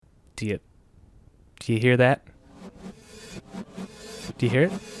Do you hear that? Do you hear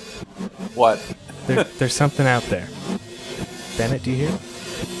it? What? There's something out there. Bennett, do you hear it?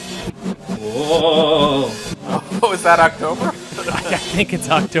 Whoa! Oh, is that October? I think it's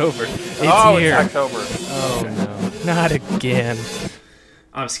October. It's here. It's October. Oh no, not again.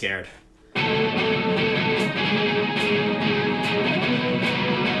 I'm scared.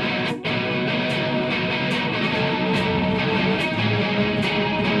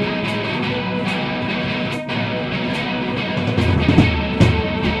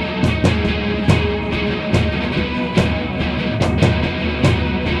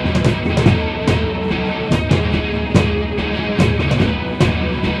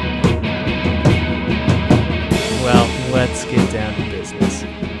 Well, let's get down to business.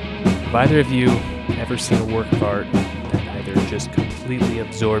 Have either of you ever seen a work of art that either just completely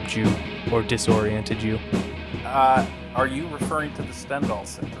absorbed you or disoriented you? Are you referring to the Stendhal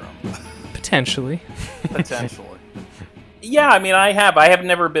syndrome? Potentially. Potentially. Yeah, I mean, I have. I have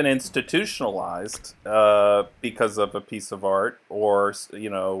never been institutionalized because of a piece of art or,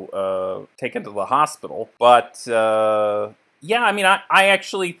 taken to the hospital. But, yeah, I mean, I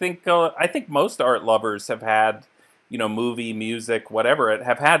actually think, I think most art lovers have had, movie, music, whatever,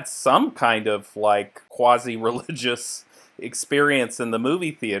 have had some kind of, like, quasi-religious experience in the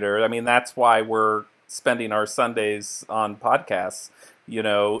movie theater. I mean, that's why we're spending our Sundays on podcasts,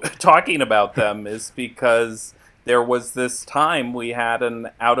 talking about them, is because there was this time we had an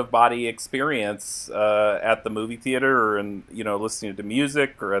out-of-body experience at the movie theater, or listening to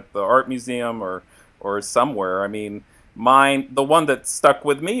music, or at the art museum, or somewhere. I mean, the one that stuck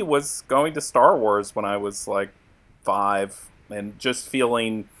with me was going to Star Wars when I was like 5, and just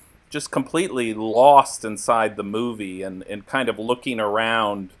feeling just completely lost inside the movie, and kind of looking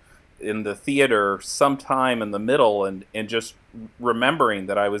around in the theater sometime in the middle, and just remembering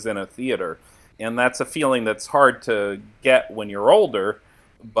that I was in a theater. And that's a feeling that's hard to get when you're older,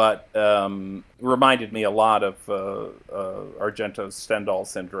 but reminded me a lot of Argento's Stendhal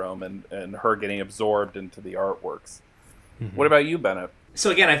syndrome, and her getting absorbed into the artworks. Mm-hmm. What about you, Bennett? So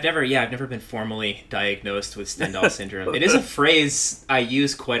again, I've never been formally diagnosed with Stendhal syndrome. It is a phrase I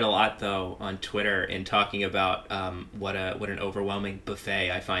use quite a lot, though, on Twitter in talking about what an overwhelming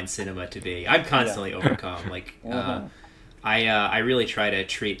buffet I find cinema to be. I'm constantly overcome. Like, I really try to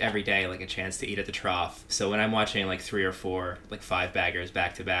treat every day like a chance to eat at the trough. So when I'm watching like 3 or 4, like 5-baggers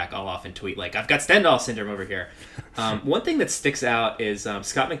back to back, I'll often tweet like, "I've got Stendhal syndrome over here." One thing that sticks out is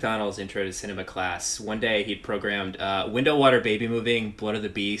Scott McDonald's intro to cinema class. One day he'd programmed Window Water Baby Moving, Blood of the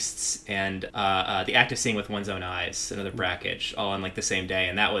Beasts, and The Act of Seeing with One's Own Eyes, another brackage, all on like the same day,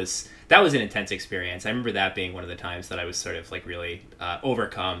 and that was an intense experience. I remember that being one of the times that I was sort of like really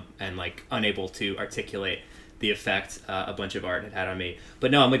overcome and like unable to articulate the effect a bunch of art had on me.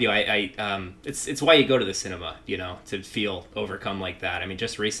 But no, I'm with you. It's why you go to the cinema, to feel overcome like that. I mean,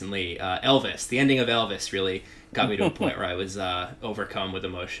 just recently, Elvis, the ending of Elvis really got me to a point where I was overcome with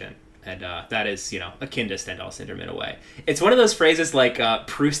emotion. And that is, akin to Stendhal syndrome in a way. It's one of those phrases like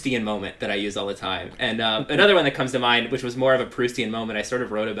Proustian moment that I use all the time. And another one that comes to mind, which was more of a Proustian moment, I sort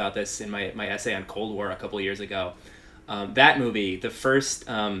of wrote about this in my essay on Cold War a couple of years ago. That movie, the first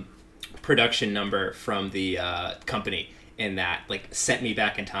production number from the company in that like sent me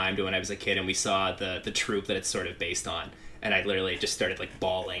back in time to when I was a kid, and we saw the troupe that it's sort of based on, and I literally just started like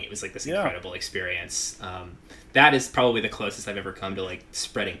bawling. It was like this incredible experience. That is probably the closest I've ever come to like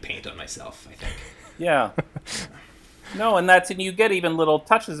spreading paint on myself, I think. Yeah. No, and you get even little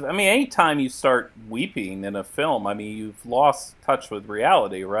touches. I mean, anytime you start weeping in a film, I mean, you've lost touch with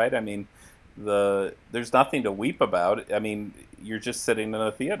reality, right? I mean, there's nothing to weep about. I mean, you're just sitting in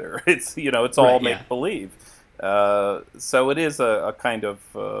a theater. It's it's all make believe. So it is a kind of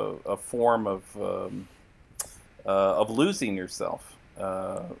a form of losing yourself.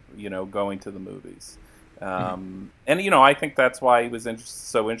 Going to the movies, and I think that's why he was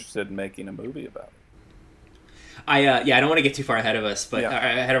so interested in making a movie about it. I don't want to get too far ahead of us, but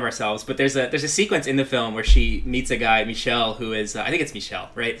ahead of ourselves. But there's a sequence in the film where she meets a guy, Michel, who is I think it's Michel,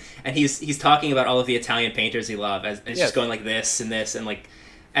 right? And he's talking about all of the Italian painters he loves, and it's just going like this and this, and like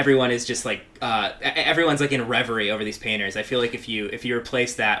everyone is just like everyone's like in reverie over these painters. I feel like if you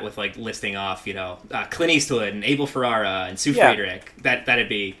replace that with like listing off, Clint Eastwood and Abel Ferrara and Sue Friedrich, that'd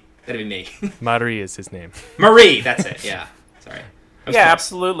be me. Marie is his name. Marie, that's it. Yeah, sorry. Yeah,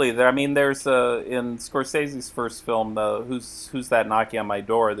 absolutely. I mean, there's in Scorsese's first film, Who's That Knocking on My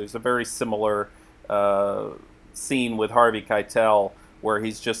Door? There's a very similar scene with Harvey Keitel where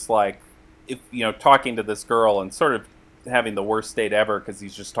he's just like, talking to this girl and sort of having the worst date ever because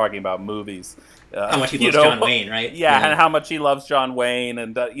he's just talking about movies. How much he loves John Wayne, right? Yeah, and how much he loves John Wayne,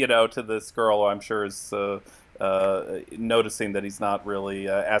 and to this girl, I'm sure is noticing that he's not really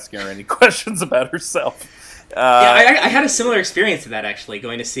asking her any questions about herself. I had a similar experience to that, actually,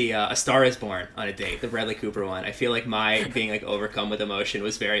 going to see A Star Is Born on a date, the Bradley Cooper one. I feel like my being like overcome with emotion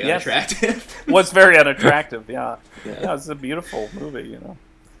was very unattractive. Was very unattractive, yeah. It's a beautiful movie, Well,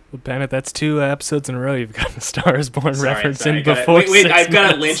 Bennett, that's 2 episodes in a row you've got the Star Is Born reference in before. Wait, I've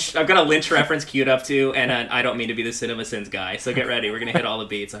got a Lynch reference queued up too, and I don't mean to be the CinemaSins guy, so get ready. We're gonna hit all the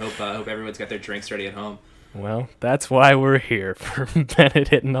beats. I hope everyone's got their drinks ready at home. Well, that's why we're here, for Bennett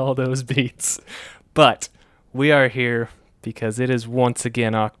hitting all those beats. But we are here because it is once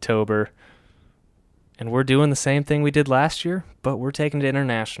again October, and we're doing the same thing we did last year, but we're taking it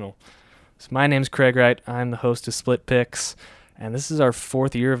international. So my name's Craig Wright. I'm the host of Split Picks. And this is our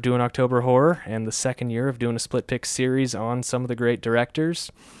 4th year of doing October Horror and the 2nd year of doing a Split Pick series on some of the great directors.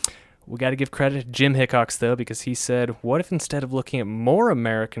 We got to give credit to Jim Hickox, though, because he said, what if instead of looking at more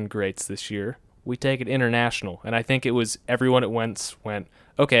American greats this year, we take it international? And I think it was everyone at once went,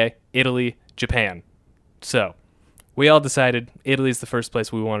 okay, Italy, Japan. So we all decided Italy's the first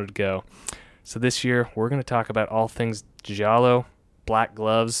place we wanted to go. So this year, we're going to talk about all things giallo, black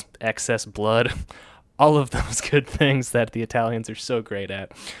gloves, excess blood, all of those good things that the Italians are so great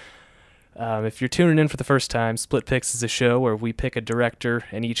at. If you're tuning in for the first time, Split Picks is a show where we pick a director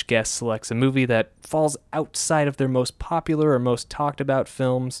and each guest selects a movie that falls outside of their most popular or most talked about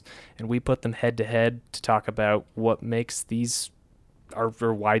films, and we put them head to head to talk about what makes these or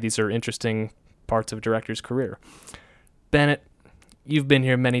why these are interesting parts of a director's career. Bennett, you've been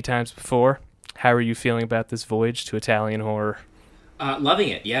here many times before. How are you feeling about this voyage to Italian horror? Loving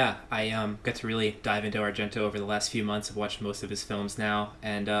it, yeah. I got to really dive into Argento over the last few months. I've watched most of his films now,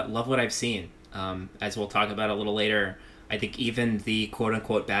 and love what I've seen. As we'll talk about a little later, I think even the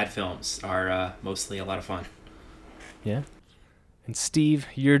quote-unquote bad films are mostly a lot of fun. Yeah. And Steve,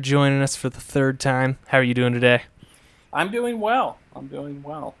 you're joining us for the 3rd time. How are you doing today? I'm doing well.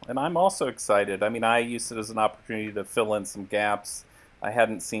 And I'm also excited. I mean, I used it as an opportunity to fill in some gaps. I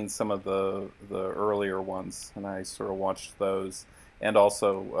hadn't seen some of the earlier ones, and I sort of watched those. And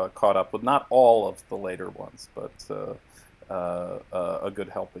also caught up with not all of the later ones, but a good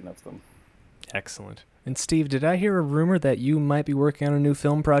helping of them. Excellent. And Steve, did I hear a rumor that you might be working on a new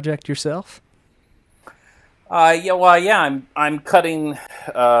film project yourself? I'm cutting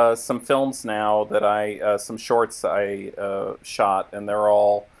some films now that some shorts I shot, and they're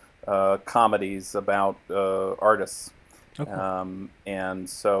all comedies about artists. Okay. And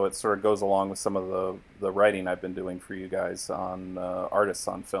so it sort of goes along with some of the writing I've been doing for you guys on artists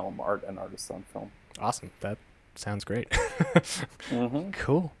on film, art and artists on film. Awesome. That sounds great. Mm-hmm.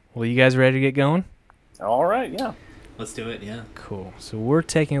 Cool. Well, you guys ready to get going? All right, yeah. Let's do it, yeah. Cool. So we're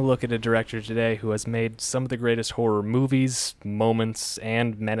taking a look at a director today who has made some of the greatest horror movies, moments,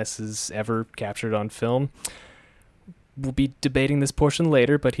 and menaces ever captured on film. We'll be debating this portion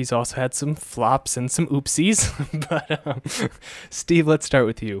later, but he's also had some flops and some oopsies. But Steve, let's start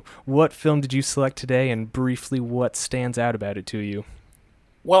with you. What film did you select today, and briefly what stands out about it to you?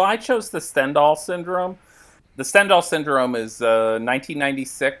 Well, I chose The Stendhal Syndrome. The Stendhal Syndrome is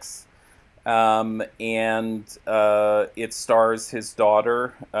 1996, and it stars his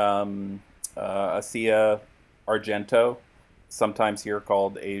daughter, Asia Argento, sometimes here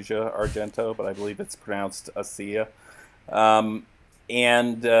called Asia Argento, but I believe it's pronounced Asia.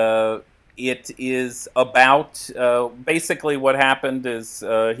 It is about basically what happened is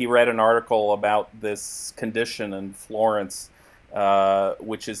he read an article about this condition in Florence,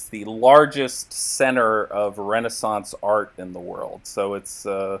 which is the largest center of Renaissance art in the world. So it's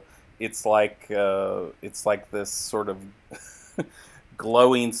like this sort of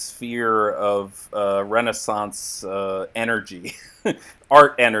glowing sphere of Renaissance energy,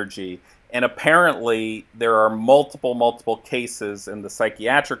 art energy. And apparently there are multiple cases in the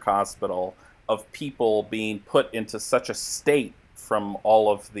psychiatric hospital of people being put into such a state from all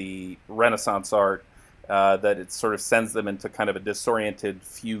of the Renaissance art that it sort of sends them into kind of a disoriented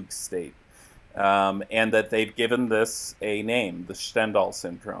fugue state. And that they've given this a name, the Stendhal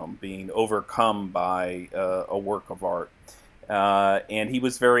Syndrome, being overcome by a work of art. And he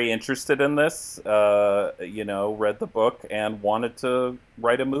was very interested in this, read the book and wanted to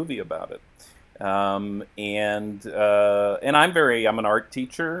write a movie about it. And I'm an art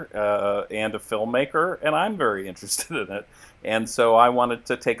teacher and a filmmaker, and I'm very interested in it. And so I wanted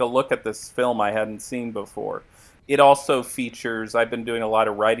to take a look at this film I hadn't seen before. It also features, I've been doing a lot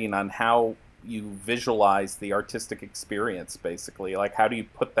of writing on how you visualize the artistic experience, basically. Like, how do you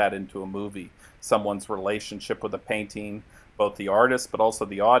put that into a movie? Someone's relationship with a painting, both the artist but also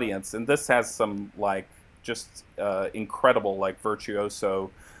the audience. And this has some like just incredible, like virtuoso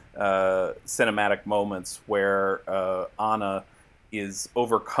cinematic moments where Anna is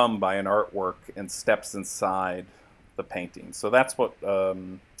overcome by an artwork and steps inside the painting. So that's what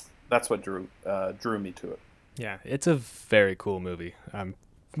drew me to it. Yeah, it's a very cool movie. I'm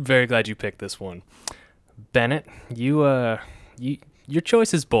very glad you picked this one. Bennett, your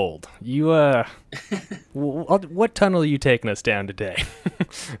choice is bold. What tunnel are you taking us down today?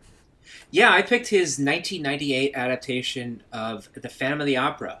 Yeah, I picked his 1998 adaptation of The Phantom of the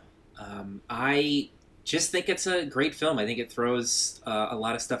Opera. I just think it's a great film. I think it throws a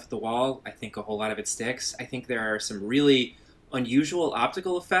lot of stuff at the wall. I think a whole lot of it sticks. I think there are some really unusual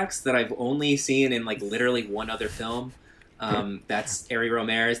optical effects that I've only seen in like literally one other film. That's Ari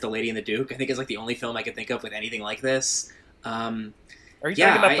Romer's The Lady and the Duke. I think it's like the only film I could think of with anything like this. Are you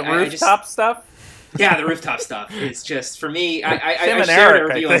talking about the rooftop stuff? Yeah, the rooftop stuff is just, for me, I shared a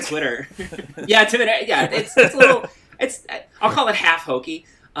review on Twitter. Yeah, Tim and Eric, yeah, it's a little, I'll call it half hokey.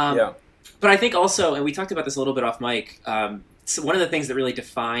 But I think also, and we talked about this a little bit off mic, so one of the things that really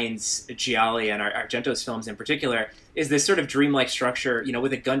defines Gialli and Argento's films in particular is this sort of dreamlike structure. You know,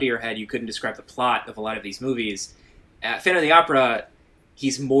 with a gun to your head, you couldn't describe the plot of a lot of these movies. Phantom of the Opera,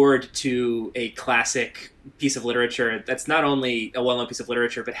 he's moored to a classic piece of literature that's not only a well-known piece of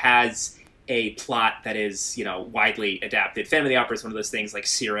literature, but has a plot that is, you know, widely adapted. Phantom of the Opera is one of those things like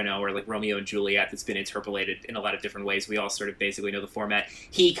Cyrano or like Romeo and Juliet that's been interpolated in a lot of different ways. We all sort of basically know the format.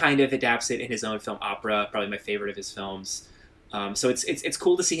 He kind of adapts it in his own film Opera, probably my favorite of his films. So it's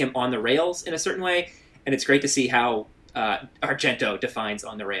cool to see him on the rails in a certain way, and it's great to see how Argento defines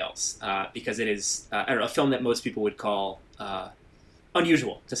on the rails, because it is I don't know, a film that most people would call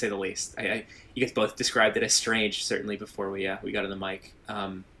unusual, to say the least. You guys both described it as strange, certainly before we got on the mic.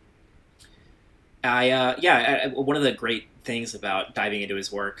 One of the great things about diving into his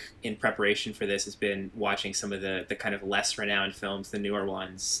work in preparation for this has been watching some of the kind of less renowned films, the newer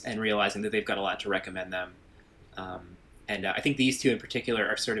ones, and realizing that they've got a lot to recommend them. And I think these two in particular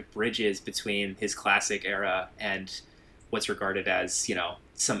are sort of bridges between his classic era and what's regarded as, you know,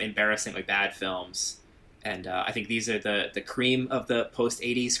 some embarrassingly bad films. And I think these are the cream of the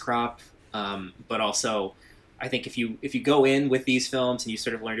post-'80s crop. But also, I think if you go in with these films and you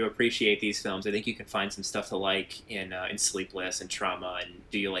sort of learn to appreciate these films, I think you can find some stuff to like in Sleepless and Trauma and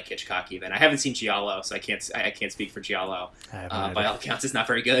Do You Like Hitchcock even. I haven't seen Giallo, so I can't speak for Giallo. By all accounts, it's not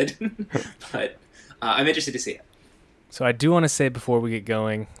very good. But I'm interested to see it. So I do want to say before we get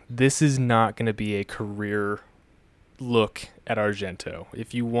going, this is not going to be a career look at Argento.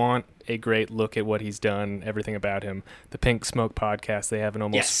 If you want a great look at what he's done, everything about him, the Pink Smoke podcast, they have an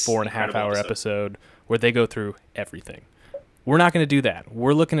almost 4.5 hour episode where they go through everything. We're not going to do that.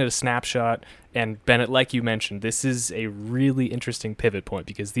 We're looking at a snapshot, and Bennett, like you mentioned, this is a really interesting pivot point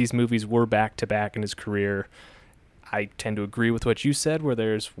because these movies were back-to-back in his career. I tend to agree with what you said, where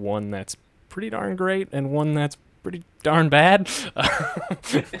there's one that's pretty darn great and one that's pretty darn bad.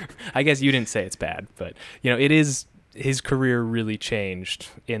 I guess you didn't say it's bad, but you know, it is, his career really changed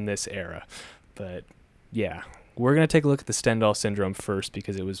in this era. But yeah, we're going to take a look at the Stendhal Syndrome first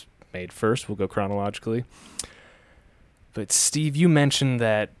because it was made first. We'll go chronologically. But Steve, you mentioned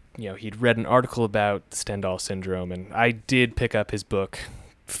that, you know, he'd read an article about the Stendhal Syndrome, and I did pick up his book,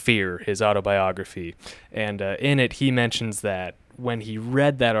 Fear, his autobiography. And in it, he mentions that when he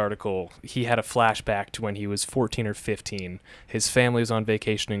read that article, he had a flashback to when he was 14 or 15. His family was on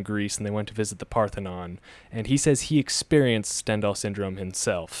vacation in Greece, and they went to visit the Parthenon. And he says he experienced Stendhal Syndrome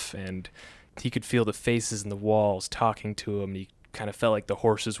himself, and he could feel the faces in the walls talking to him. He kind of felt like the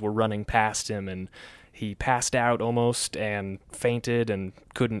horses were running past him, and he passed out almost and fainted and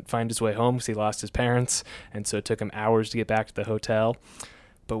couldn't find his way home because he lost his parents, and so it took him hours to get back to the hotel.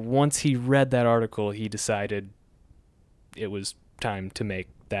 But once he read that article, he decided it was time to make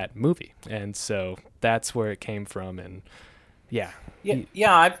that movie, and so that's where it came from. And I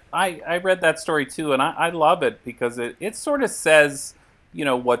read that story too, and I love it because it sort of says, you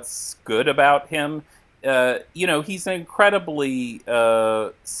know, what's good about him. You know, he's an incredibly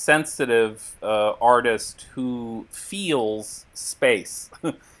sensitive artist who feels space.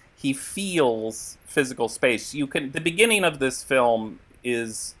 He feels physical space. The beginning of this film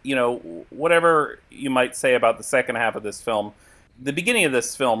is, you know, whatever you might say about the second half of this film, the beginning of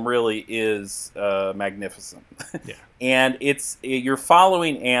this film really is magnificent. Yeah. And you're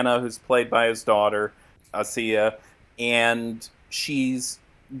following Anna, who's played by his daughter, Asia, and she's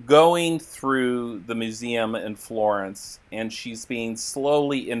going through the museum in Florence, and she's being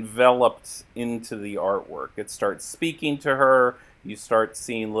slowly enveloped into the artwork. It starts speaking to her. You start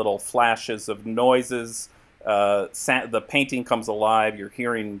seeing little flashes of noises. The painting comes alive. You're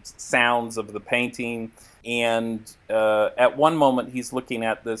hearing sounds of the painting. And at one moment, he's looking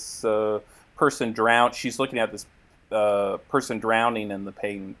at this person drown. She's looking at this person drowning in the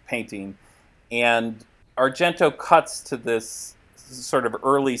painting. And Argento cuts to this sort of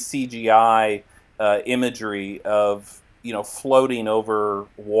early CGI imagery of, floating over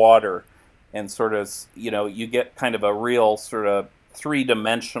water, and sort of, you get kind of a real sort of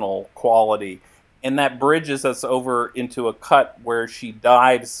three-dimensional quality. And that bridges us over into a cut where she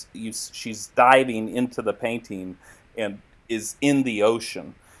dives, she's diving into the painting and is in the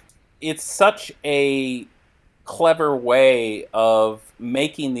ocean. It's such a clever way of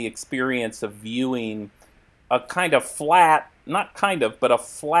making the experience of viewing a kind of flat, not kind of, but a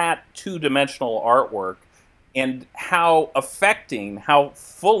flat two-dimensional artwork, and how affecting, how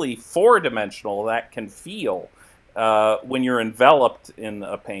fully four-dimensional that can feel when you're enveloped in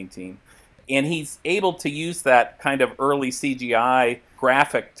a painting. And he's able to use that kind of early CGI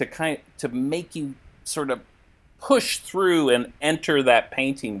graphic to make you sort of push through and enter that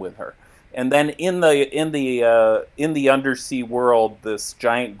painting with her. And then in the undersea world, this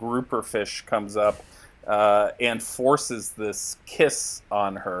giant grouper fish comes up and forces this kiss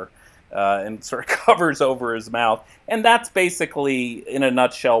on her and sort of covers over his mouth. And that's basically, in a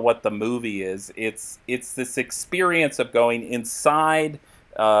nutshell, what the movie is. It's this experience of going inside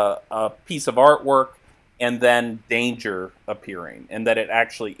a piece of artwork and then danger appearing, and that it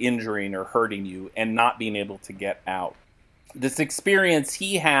actually injuring or hurting you and not being able to get out. This experience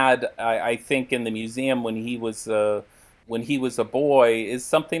he had, I think, in the museum when he was a boy is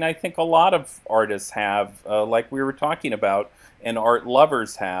something I think a lot of artists have, like we were talking about, and art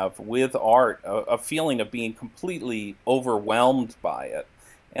lovers have with art, a feeling of being completely overwhelmed by it.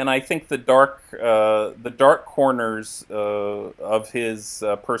 And I think the dark corners of his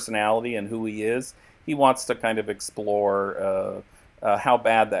personality and who he is, he wants to kind of explore how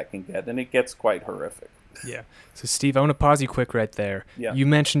bad that can get, and it gets quite horrific. Yeah. So, Steve, I want to pause you quick right there. Yeah. You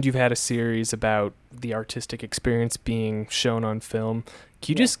mentioned you've had a series about the artistic experience being shown on film.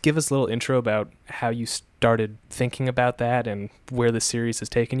 Can you just give us a little intro about how you started thinking about that and where the series has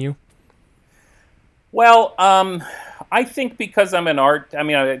taken you? Well, I think because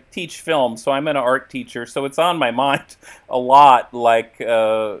I teach film, so I'm an art teacher, so it's on my mind a lot. Like,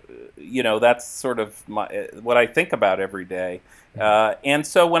 that's sort of what I think about every day. And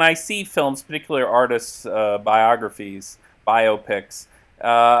so when I see films, particularly artists' biographies, biopics,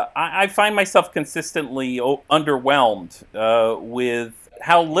 I find myself consistently underwhelmed with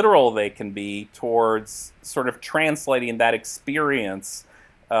how literal they can be towards sort of translating that experience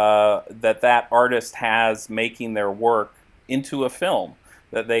that artist has making their work into a film.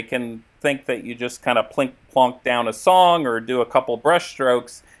 That they can think that you just kind of plonk down a song or do a couple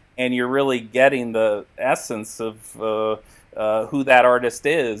brushstrokes, and you're really getting the essence of who that artist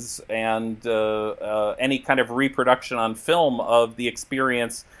is, and any kind of reproduction on film of the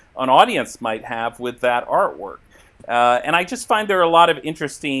experience an audience might have with that artwork. And I just find there are a lot of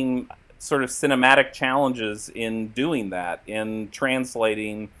interesting sort of cinematic challenges in doing that, in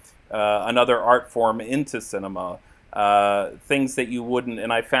translating another art form into cinema. Things that you wouldn't,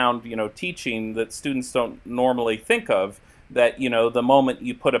 and I found, teaching that students don't normally think of, that, the moment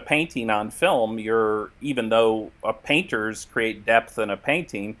you put a painting on film, even though painters create depth in a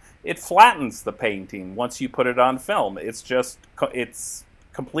painting, it flattens the painting once you put it on film. It's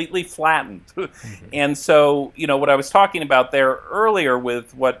completely flattened. Mm-hmm. And so, what I was talking about there earlier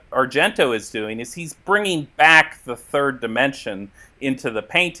with what Argento is doing is he's bringing back the third dimension into the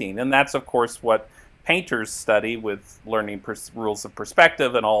painting. And that's, of course, what painters study with learning rules of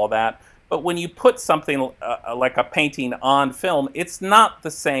perspective and all of that. But when you put something like a painting on film, it's not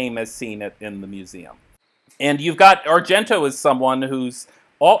the same as seeing it in the museum. And you've got Argento as someone whose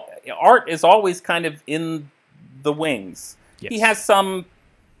art is always kind of in the wings. Yes. He has some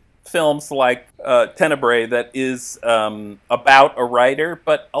films like Tenebrae that is about a writer,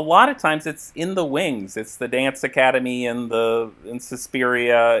 but a lot of times it's in the wings. It's the Dance Academy in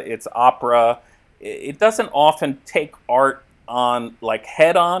Suspiria. It's opera. It doesn't often take art on like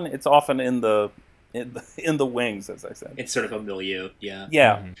head on. It's often in the wings, as I said. It's sort of a milieu, yeah.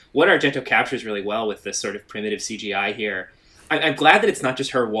 Yeah. Mm-hmm. What Argento captures really well with this sort of primitive CGI here, I'm glad that it's not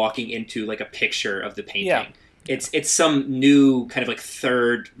just her walking into like a picture of the painting. Yeah. It's some new kind of like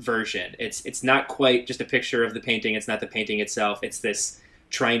third version. It's not quite just a picture of the painting. It's not the painting itself. It's this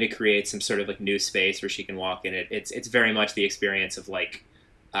trying to create some sort of like new space where she can walk in it. It's very much the experience of like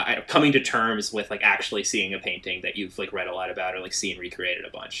coming to terms with like actually seeing a painting that you've like read a lot about or like seen recreated a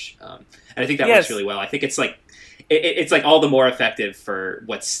bunch. And I think that works really well. I think it's like it's like all the more effective for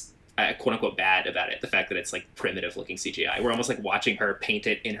what's quote unquote bad about it. The fact that it's like primitive looking CGI. We're almost like watching her paint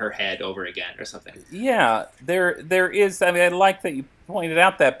it in her head over again or something. Yeah, there is. I mean, I like that you pointed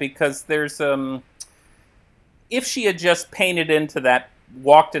out that, because there's if she had just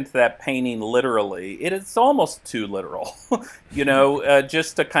walked into that painting literally, it is almost too literal.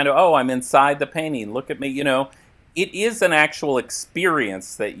 Just to kind of, oh, I'm inside the painting, look at me. It is an actual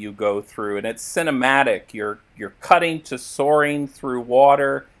experience that you go through, and it's cinematic. You're cutting to soaring through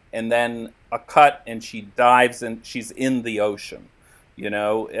water, and then a cut, and she dives and she's in the ocean.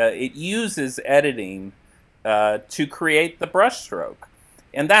 It uses editing to create the brushstroke.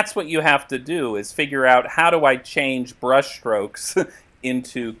 And that's what you have to do, is figure out, how do I change brushstrokes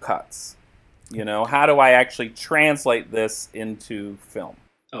into cuts? How do I actually translate this into film?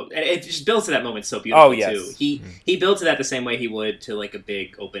 Oh, and it just builds to that moment so beautifully, yes. too. He builds to that the same way he would to like a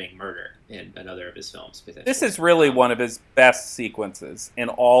big opening murder in another of his films. This is really one of his best sequences in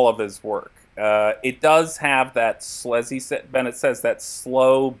all of his work. It does have that, as Bennett says, that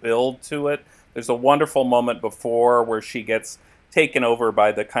slow build to it. There's a wonderful moment before where she gets taken over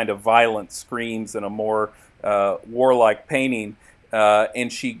by the kind of violent screams in a more warlike painting,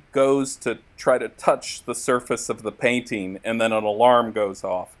 and she goes to try to touch the surface of the painting, and then an alarm goes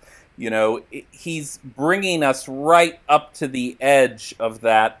off. He's bringing us right up to the edge of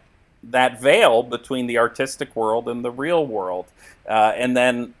that veil between the artistic world and the real world, and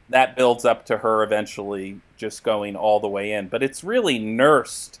then that builds up to her eventually just going all the way in. But it's really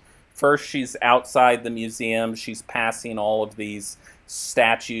nursed. First, she's outside the museum. She's passing all of these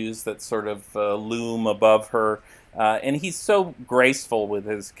statues that sort of loom above her. And he's so graceful with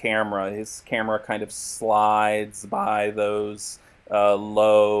his camera. His camera kind of slides by those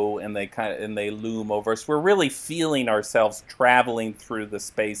low, and they loom over us. We're really feeling ourselves traveling through the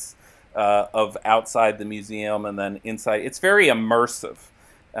space of outside the museum and then inside. It's very immersive.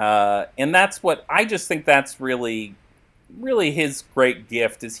 And that's what I just think that's really his great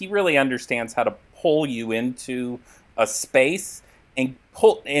gift, is he really understands how to pull you into a space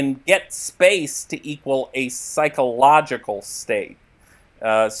and get space to equal a psychological state.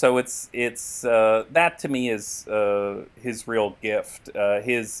 So it's that to me is his real gift.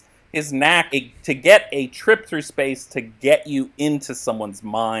 His knack to get a trip through space to get you into someone's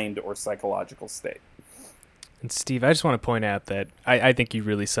mind or psychological state. And Steve, I just want to point out that I think you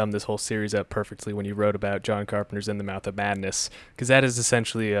really summed this whole series up perfectly when you wrote about John Carpenter's In the Mouth of Madness, because that is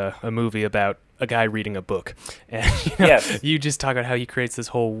essentially a movie about a guy reading a book. And yes. You just talk about how he creates this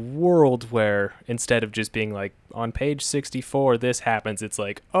whole world where instead of just being like, on page 64, this happens, it's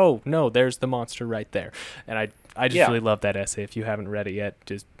like, oh, no, there's the monster right there. And I just really love that essay. If you haven't read it yet,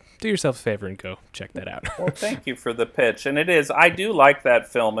 just do yourself a favor and go check that out. Well, thank you for the pitch. And I do like that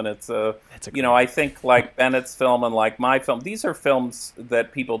film, and I think like Bennett's film and like my film, these are films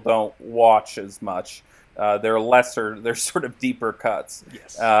that people don't watch as much. They're lesser, they're sort of deeper cuts.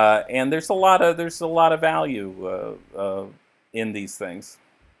 Yes. And there's a lot of value in these things.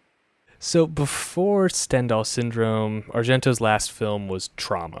 So before Stendhal Syndrome, Argento's last film was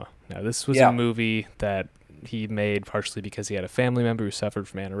Trauma. Now this was a movie that he made partially because he had a family member who suffered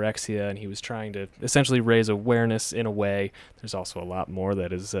from anorexia, and he was trying to essentially raise awareness in a way. There's also a lot more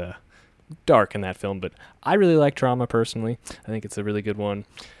that is dark in that film, but I really like Trauma personally. I think it's a really good one.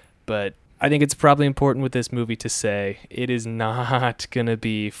 But I think it's probably important with this movie to say it is not going to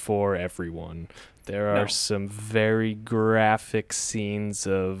be for everyone. There are some very graphic scenes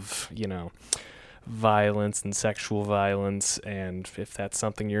of, violence and sexual violence, and if that's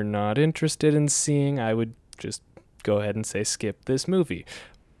something you're not interested in seeing, I would just go ahead and say skip this movie.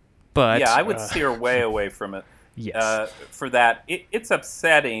 But I would steer way away from it. Yes. For that, it's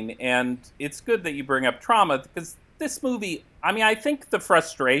upsetting, and it's good that you bring up Trauma, because this movie, I think the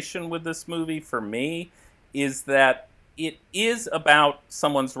frustration with this movie for me is that it is about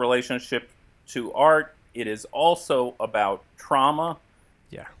someone's relationship to art. It is also about trauma.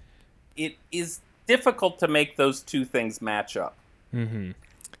 Yeah. It is difficult to make those two things match up. Mm-hmm.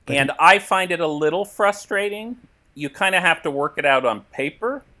 And I find it a little frustrating. You kind of have to work it out on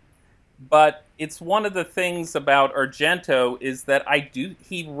paper. But it's one of the things about Argento is that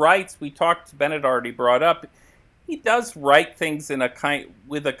he writes, Bennett already brought up, he does write things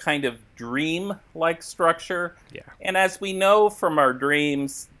with a kind of dream-like structure. Yeah. And as we know from our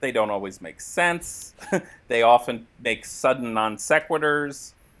dreams, they don't always make sense. They often make sudden non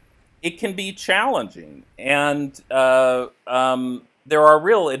sequiturs. It can be challenging. And there are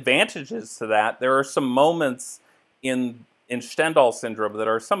real advantages to that. There are some moments in in Stendhal syndrome that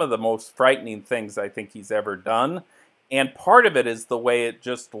are some of the most frightening things I think he's ever done. And part of it is the way it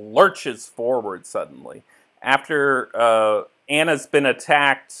just lurches forward suddenly. After Anna's been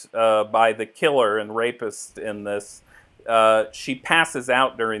attacked by the killer and rapist in this, she passes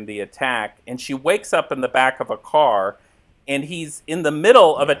out during the attack, and she wakes up in the back of a car, and he's in the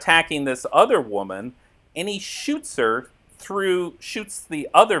middle of attacking this other woman, and he shoots the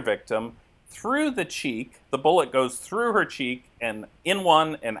other victim through the cheek. The bullet goes through her cheek and in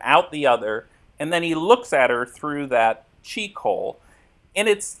one and out the other, and then he looks at her through that cheek hole. And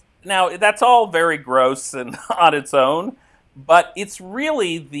now that's all very gross and on its own, but it's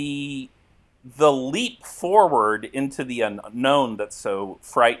really the leap forward into the unknown that's so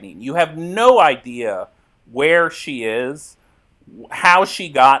frightening. You have no idea where she is, how she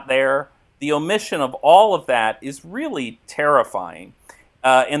got there. The omission of all of that is really terrifying.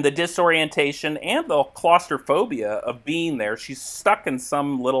 And the disorientation and the claustrophobia of being there. She's stuck in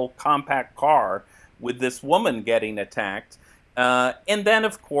some little compact car with this woman getting attacked. And then,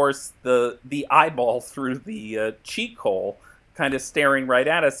 of course, the eyeball through the cheek hole kind of staring right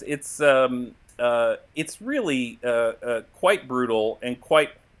at us. It's really quite brutal and quite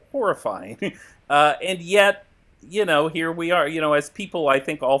horrifying. And yet, here we are. As people, I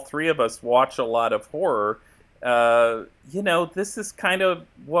think all three of us watch a lot of horror. This is kind of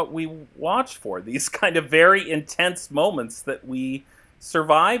what we watch for. These kind of very intense moments that we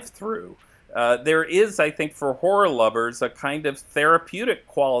survive through. There is, I think, for horror lovers, a kind of therapeutic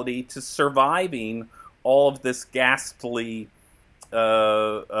quality to surviving all of this ghastly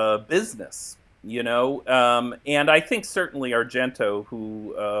business, and I think certainly Argento,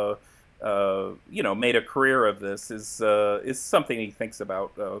 who made a career of this, is something he thinks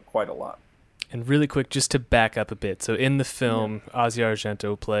about quite a lot. And really quick, just to back up a bit. So in the film, Asia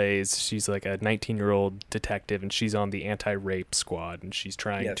Argento she's like a 19-year-old detective, and she's on the anti-rape squad, and she's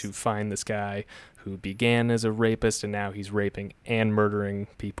trying to find this guy who began as a rapist, and now he's raping and murdering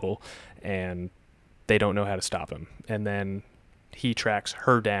people, and they don't know how to stop him. And then he tracks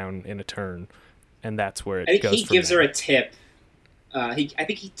her down in a turn, and that's where it goes. He gives her a tip. I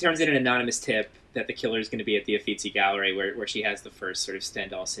think he turns in an anonymous tip that the killer is going to be at the Uffizi Gallery, where she has the first sort of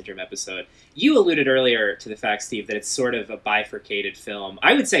Stendhal syndrome episode. You alluded earlier to the fact, Steve, that it's sort of a bifurcated film.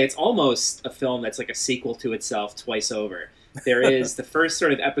 I would say it's almost a film that's like a sequel to itself twice over. There is the first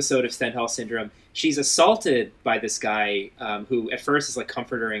sort of episode of Stendhal syndrome. She's assaulted by this guy who at first is like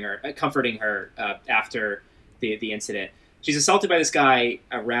comforting her after the incident. She's assaulted by this guy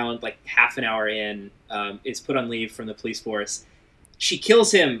around like half an hour in, is put on leave from the police force. She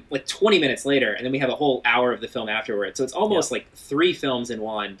kills him like 20 minutes later, and then we have a whole hour of the film afterwards. So it's almost like three films in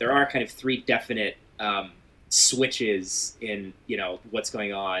one. There are kind of three definite switches in what's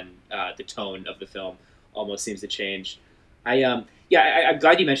going on. The tone of the film almost seems to change. I'm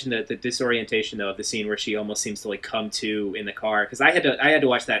glad you mentioned the disorientation though of the scene where she almost seems to like come to in the car, because I had to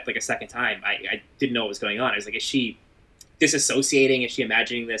watch that like a second time. I didn't know what was going on. I was like, is she disassociating? Is she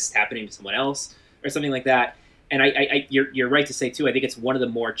imagining this happening to someone else or something like that? And you're right to say too. I think it's one of the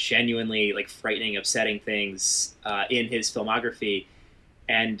more genuinely like frightening, upsetting things in his filmography,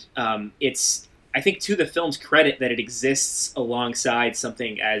 and it's, I think, to the film's credit that it exists alongside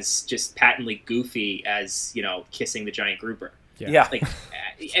something as just patently goofy as kissing the giant grouper. Yeah. Like,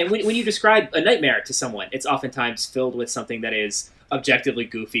 and when you describe a nightmare to someone, it's oftentimes filled with something that is objectively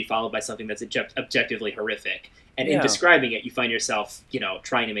goofy, followed by something that's objectively horrific. And in describing it, you find yourself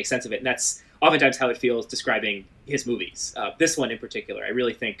trying to make sense of it, and that's oftentimes how it feels describing his movies. This one in particular, I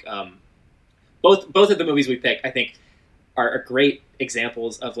really think both of the movies we picked, I think, are great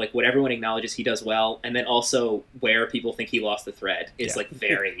examples of like what everyone acknowledges he does well, and then also where people think he lost the thread is like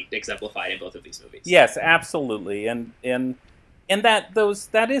very exemplified in both of these movies. Yes, absolutely, and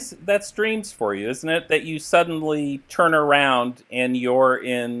that's dreams for you, isn't it? That you suddenly turn around and you're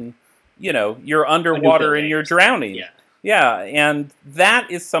in, you're underwater and you're drowning. Yeah. Yeah, and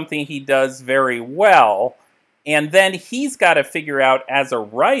that is something he does very well. And then he's got to figure out as a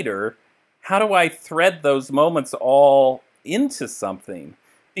writer, how do I thread those moments all into something?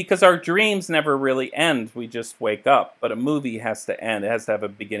 Because our dreams never really end. We just wake up. But a movie has to end. It has to have a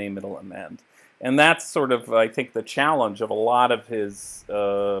beginning, middle, and end. And that's sort of, I think, the challenge of a lot of his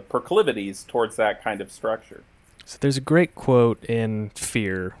proclivities towards that kind of structure. So there's a great quote in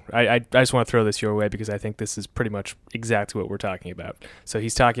Fear. I just want to throw this your way because I think this is pretty much exactly what we're talking about. So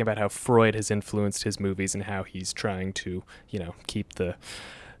he's talking about how Freud has influenced his movies and how he's trying to, keep the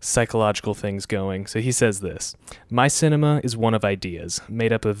psychological things going. So he says this: "My cinema is one of ideas,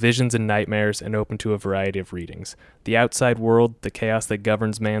 made up of visions and nightmares and open to a variety of readings. The outside world, the chaos that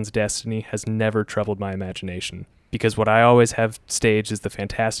governs man's destiny, has never troubled my imagination. because what I always have staged is the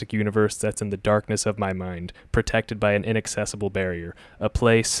fantastic universe that's in the darkness of my mind, protected by an inaccessible barrier, a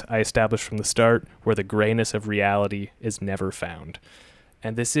place I established from the start where the grayness of reality is never found.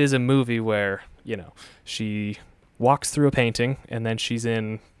 And this is a movie where, she walks through a painting, and then she's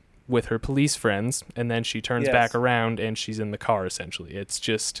in with her police friends, and then she turns back around and she's in the car, essentially. It's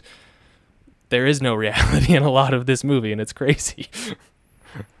just, there is no reality in a lot of this movie, and it's crazy.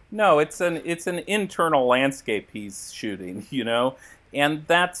 No, it's an internal landscape he's shooting, and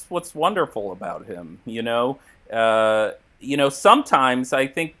that's what's wonderful about him, sometimes I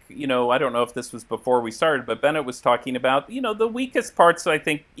think, I don't know if this was before we started, but Bennett was talking about, the weakest parts, I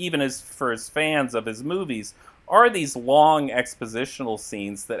think, even for his fans of his movies, are these long expositional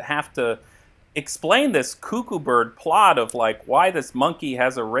scenes that have to explain this cuckoo bird plot of like why this monkey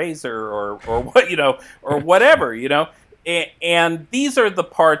has a razor or what, or whatever, And these are the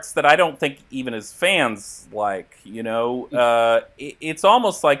parts that I don't think even his fans like, It's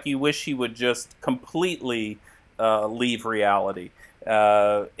almost like you wish he would just completely leave reality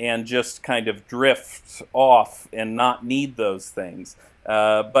and just kind of drift off and not need those things.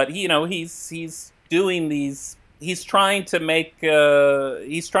 But he's doing these. He's trying to make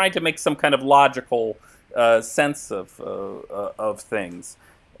some kind of logical sense of things.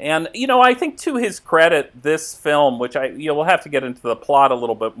 And, I think to his credit, this film, which we'll have to get into the plot a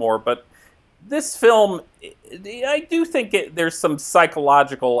little bit more, but this film, I do think there's some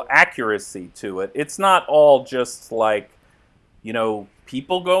psychological accuracy to it. It's not all just like,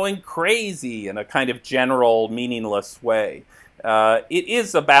 people going crazy in a kind of general, meaningless way. It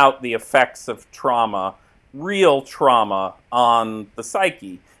is about the effects of trauma, real trauma on the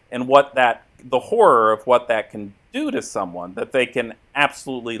psyche, and the horror of what that can do to someone, that they can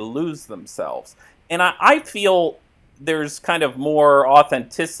absolutely lose themselves. And I feel there's kind of more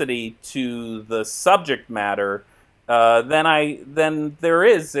authenticity to the subject matter than there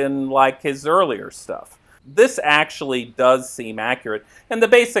is in like his earlier stuff. This actually does seem accurate. And the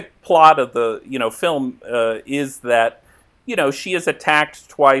basic plot of the film is that she is attacked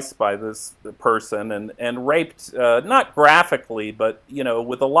twice by this person and raped, not graphically, but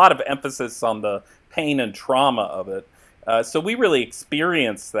with a lot of emphasis on the pain and trauma of it. So we really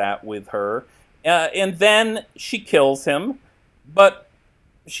experience that with her. And then she kills him, but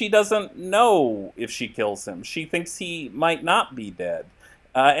she doesn't know if she kills him. She thinks he might not be dead.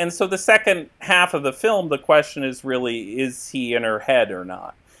 And so the second half of the film, the question is really, is he in her head or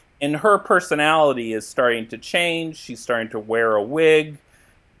not? And her personality is starting to change. She's starting to wear a wig,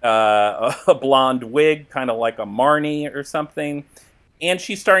 a blonde wig, kind of like a Marnie or something. And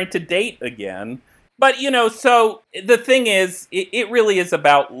she's starting to date again. But, so the thing is, it really is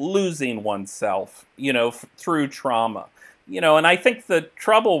about losing oneself, through trauma. And I think the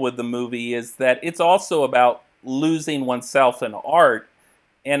trouble with the movie is that it's also about losing oneself in art,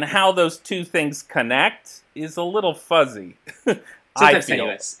 and how those two things connect is a little fuzzy. Sometimes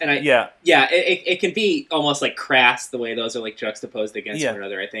tenuous. And it can be almost like crass the way those are like juxtaposed against one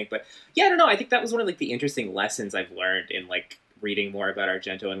another, I think. But I don't know. I think that was one of like the interesting lessons I've learned in like reading more about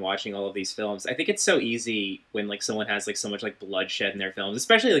Argento and watching all of these films. I think it's so easy when like someone has like so much like bloodshed in their films,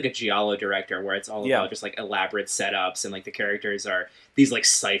 especially like a giallo director where it's all about just like elaborate setups and like the characters are these like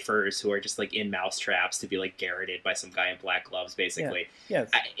ciphers who are just like in mousetraps to be like garroted by some guy in black gloves, basically. Yeah.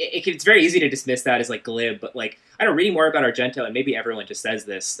 Yes. It's very easy to dismiss that as like glib, but like I don't know, reading more about Argento, and maybe everyone just says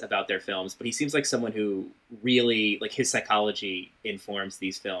this about their films, but he seems like someone who really like his psychology informs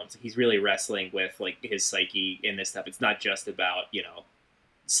these films. He's really wrestling with like his psyche in this stuff. It's not just about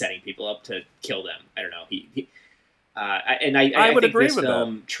setting people up to kill them. I don't know. I would think agree this with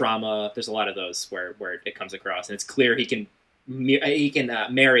film, that. Trauma. There's a lot of those where it comes across, and it's clear he can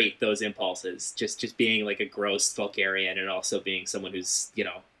marry those impulses, just being like a gross Vulgarian and also being someone who's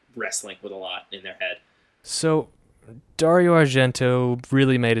wrestling with a lot in their head. So Dario Argento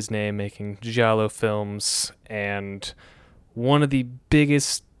really made his name making giallo films, and one of the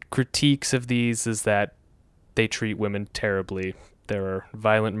biggest critiques of these is that they treat women terribly. There are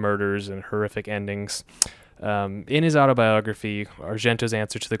violent murders and horrific endings. In his autobiography, Argento's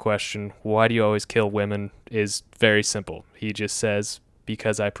answer to the question, why do you always kill women, is very simple. He just says,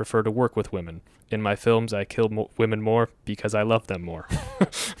 because I prefer to work with women. In my films, I kill women more because I love them more.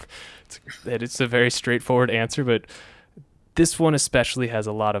 It's a very straightforward answer, but this one especially has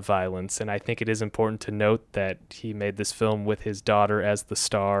a lot of violence, and I think it is important to note that he made this film with his daughter as the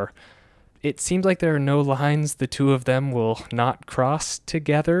star. It seems like there are no lines the two of them will not cross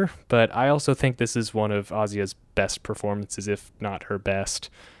together, but I also think this is one of Asia's best performances, if not her best.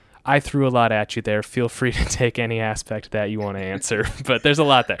 I threw a lot at you there. Feel free to take any aspect that you want to answer, but there's a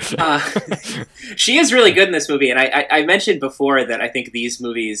lot there. She is really good in this movie, and I mentioned before that I think these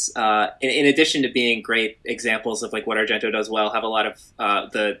movies, in addition to being great examples of like what Argento does well, have a lot of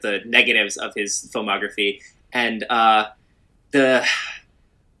the negatives of his filmography, and the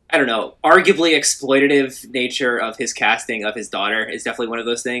I don't know, arguably exploitative nature of his casting of his daughter is definitely one of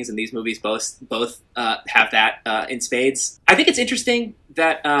those things, and these movies both have that in spades. I think it's interesting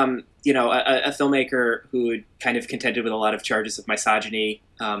that a filmmaker who kind of contended with a lot of charges of misogyny,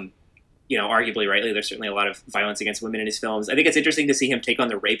 arguably rightly, there's certainly a lot of violence against women in his films. I think it's interesting to see him take on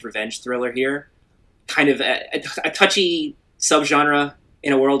the rape revenge thriller here, kind of a touchy subgenre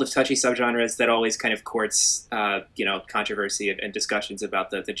in a world of touchy subgenres that always kind of courts, controversy and discussions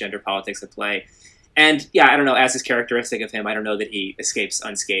about the gender politics at play. And yeah, I don't know, as is characteristic of him, I don't know that he escapes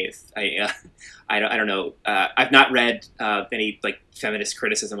unscathed. I don't know. I've not read any like feminist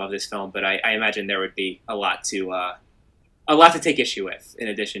criticism of this film, but I imagine there would be a lot to take issue with, in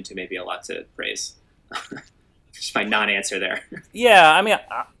addition to maybe a lot to praise. Just my non-answer there. Yeah, I mean,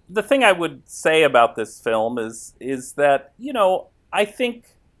 the thing I would say about this film is that, I think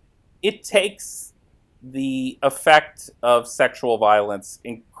it takes the effect of sexual violence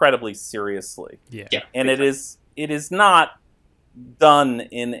incredibly seriously. Yeah. And it is not done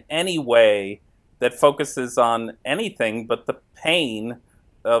in any way that focuses on anything but the pain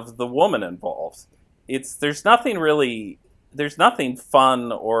of the woman involved. There's nothing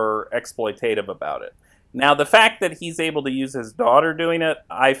fun or exploitative about it. Now, the fact that he's able to use his daughter doing it,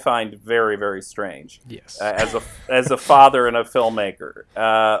 I find very, very strange. Yes. As a father and a filmmaker.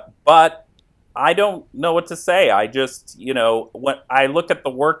 But I don't know what to say. I just, when I look at the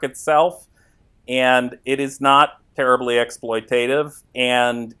work itself, and it is not terribly exploitative,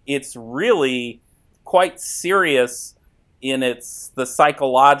 and it's really quite serious in the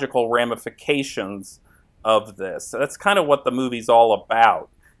psychological ramifications of this. That's kind of what the movie's all about.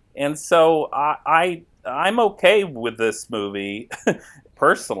 And so I'm okay with this movie,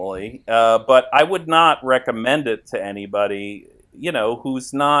 personally, but I would not recommend it to anybody,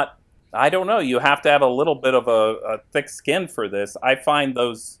 who's not, I don't know, you have to have a little bit of a thick skin for this. I find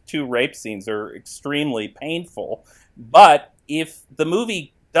those 2 rape scenes are extremely painful, but if the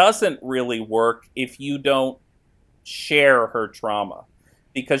movie doesn't really work if you don't share her trauma,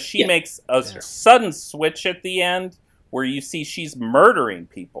 because she makes a sudden switch at the end where you see she's murdering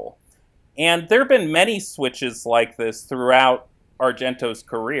people. And there have been many switches like this throughout Argento's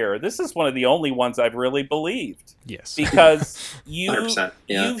career. This is one of the only ones I've really believed. Yes. Because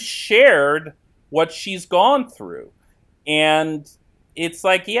you've shared what she's gone through. And it's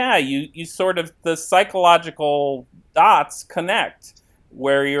like, you sort of, the psychological dots connect,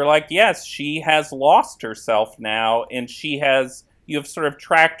 where you're like, yes, she has lost herself now, and you have sort of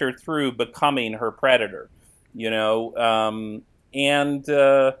tracked her through becoming her predator.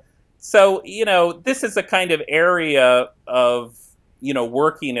 So, this is a kind of area of,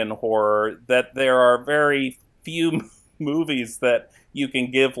 working in horror that there are very few movies that you can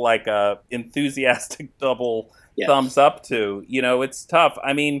give like a enthusiastic double thumbs up to. It's tough.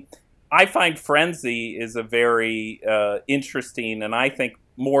 I mean, I find Frenzy is a very interesting and I think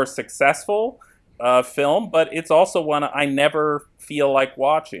more successful film, but it's also one I never feel like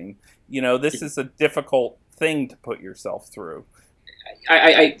watching. This is a difficult thing to put yourself through.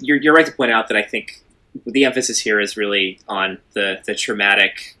 You're right to point out that I think the emphasis here is really on the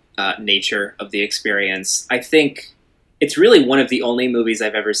traumatic nature of the experience. I think it's really one of the only movies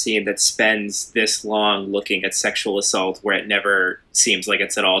I've ever seen that spends this long looking at sexual assault, where it never seems like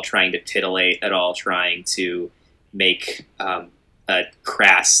it's at all trying to titillate, at all trying to make a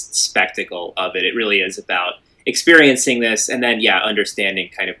crass spectacle of it. It really is about experiencing this and then, understanding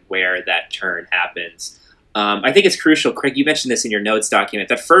kind of where that turn happens. I think it's crucial. Craig, you mentioned this in your notes document.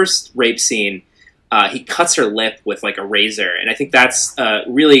 That first rape scene, he cuts her lip with like a razor. And I think that's a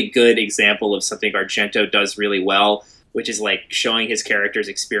really good example of something Argento does really well, which is like showing his characters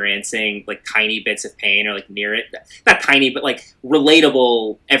experiencing like tiny bits of pain, or like near it. Not tiny, but like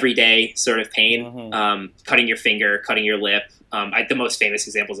relatable, everyday sort of pain. Mm-hmm. Cutting your finger, cutting your lip. The most famous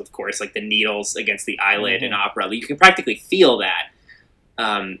examples, of course, like the needles against the eyelid in opera. You can practically feel that.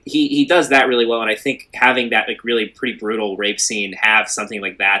 He does that really well, and I think having that like really pretty brutal rape scene have something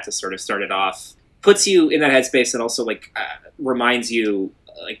like that to sort of start it off puts you in that headspace, and also like reminds you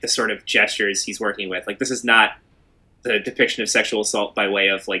like the sort of gestures he's working with. Like, this is not the depiction of sexual assault by way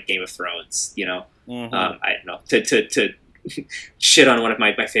of like Game of Thrones, Mm-hmm. I don't know, to shit on one of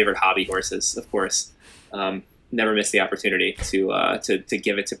my favorite hobby horses, of course. never miss the opportunity to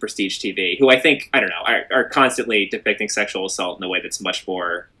give it to Prestige TV, who I think, I don't know, are constantly depicting sexual assault in a way that's much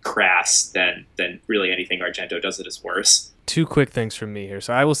more crass than really anything Argento does at his worst. Two quick things from me here.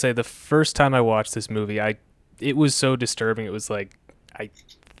 So I will say the first time I watched this movie, it was so disturbing. It was like, I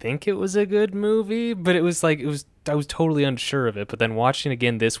think it was a good movie, but I was totally unsure of it. But then watching it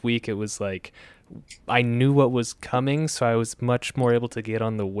again this week, it was like, I knew what was coming, so I was much more able to get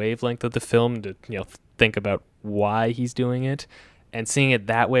on the wavelength of the film to, think about why he's doing it. And seeing it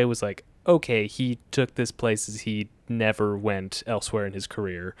that way was like, okay, he took this places he never went elsewhere in his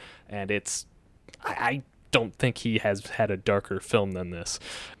career. And I don't think he has had a darker film than this.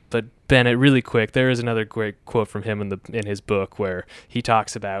 But Bennett, really quick, there is another great quote from him in his book where he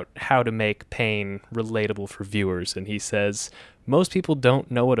talks about how to make pain relatable for viewers. And he says, most people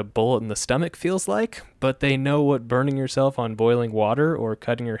don't know what a bullet in the stomach feels like, but they know what burning yourself on boiling water or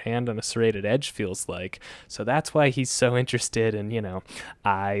cutting your hand on a serrated edge feels like. So that's why he's so interested in,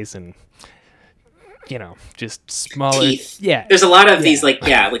 eyes and, just smaller teeth. Yeah. There's a lot of these like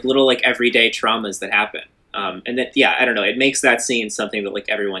little like everyday traumas that happen. And that, I don't know, it makes that scene something that like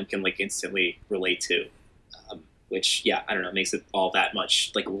everyone can like instantly relate to, which, I don't know, makes it all that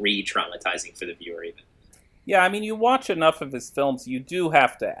much like re-traumatizing for the viewer even. Yeah, I mean, you watch enough of his films, you do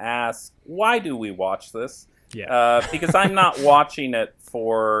have to ask, why do we watch this? Yeah. Because I'm not watching it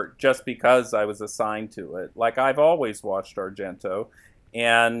for just because I was assigned to it. Like, I've always watched Argento,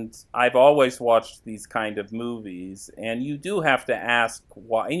 and I've always watched these kind of movies, and you do have to ask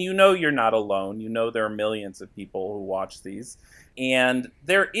why. And you're not alone. There are millions of people who watch these. And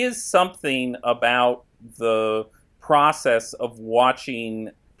there is something about the process of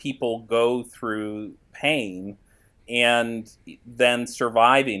watching people go through pain and then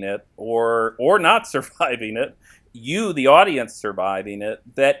surviving it or not surviving it, you, the audience, surviving it,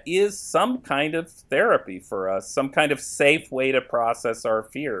 that is some kind of therapy for us, some kind of safe way to process our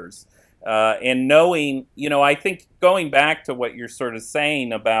fears. And knowing, I think going back to what you're sort of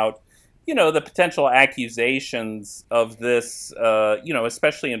saying about, the potential accusations of this,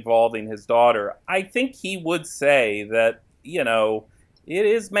 especially involving his daughter, I think he would say that, it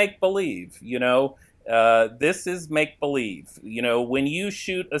is make-believe, this is make-believe. When you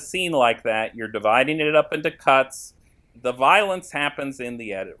shoot a scene like that, you're dividing it up into cuts. The violence happens in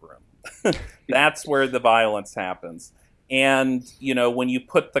the edit room. That's where the violence happens. And, when you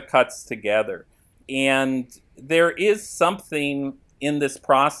put the cuts together. And there is something in this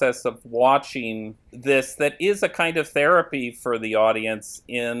process of watching this that is a kind of therapy for the audience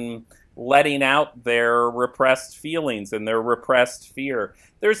in letting out their repressed feelings and their repressed fear.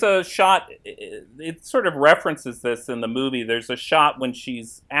 There's a shot, it sort of references this in the movie. There's a shot when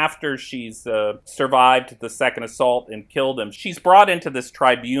after she's survived the second assault and killed him, she's brought into this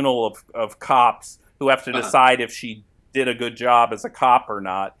tribunal of cops who have to decide if she did a good job as a cop or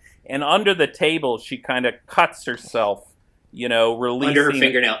not. And under the table, she kind of cuts herself, releasing... Under her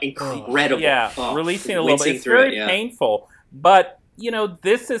fingernail. Incredible. Yeah, releasing a little bit. It's very painful. But,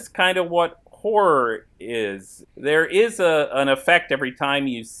 this is kind of what horror is. There is an effect every time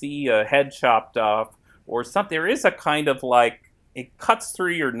you see a head chopped off or something. There is a kind of like, it cuts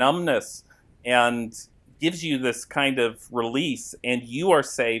through your numbness and gives you this kind of release, and you are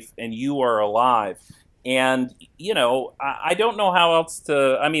safe and you are alive. And, I don't know how else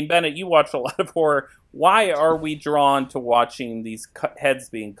to... I mean, Bennett, you watch a lot of horror. Why are we drawn to watching these heads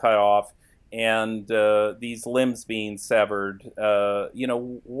being cut off and these limbs being severed?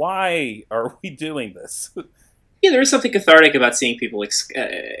 Why are we doing this? Yeah, there is something cathartic about seeing people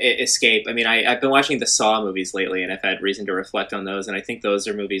escape. I mean, I've been watching the Saw movies lately, and I've had reason to reflect on those. And I think those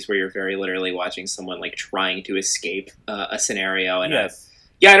are movies where you're very literally watching someone like trying to escape a scenario. And yes.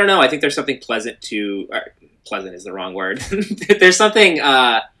 I don't know. I think there's something pleasant to... pleasant is the wrong word. There's something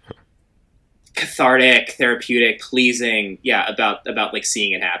cathartic, therapeutic, pleasing, about like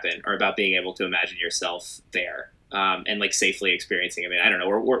seeing it happen, or about being able to imagine yourself there, and like safely experiencing. I mean, I don't know.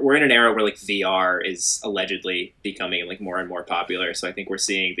 We're in an era where like VR is allegedly becoming like more and more popular. So I think we're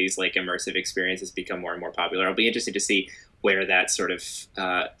seeing these like immersive experiences become more and more popular. It'll be interesting to see where that sort of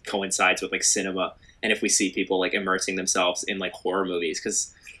coincides with like cinema, and if we see people like immersing themselves in like horror movies,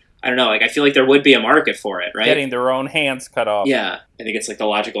 because I don't know, like I feel like there would be a market for it, right? Getting their own hands cut off. Yeah, I think it's like the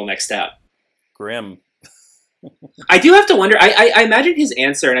logical next step. Grim. I do have to wonder, I imagine his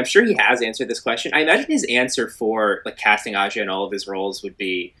answer, and I'm sure he has answered this question, I imagine his answer for like casting Aja in all of his roles would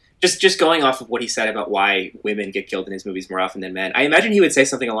be, just going off of what he said about why women get killed in his movies more often than men, I imagine he would say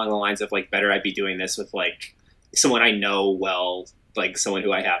something along the lines of like, better I'd be doing this with like someone I know well like someone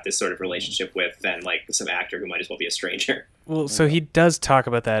who I have this sort of relationship with than like some actor who might as well be a stranger. Well, so he does talk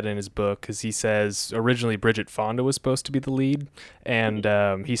about that in his book because he says originally Bridget Fonda was supposed to be the lead,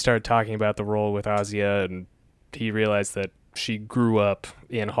 and he started talking about the role with Asia, and he realized that she grew up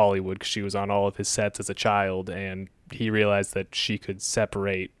in Hollywood because she was on all of his sets as a child, and he realized that she could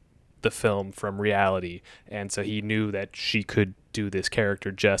separate the film from reality, and so he knew that she could do this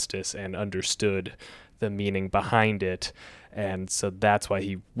character justice and understood the meaning behind it, and so that's why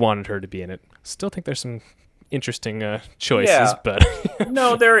he wanted her to be in it. Still think there's some interesting choices, but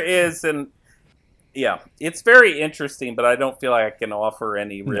no, there is, and yeah, it's very interesting, but I don't feel like I can offer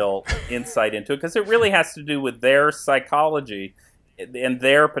any real insight into it because it really has to do with their psychology and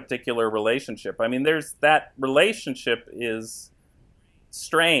their particular relationship. I mean, there's that relationship is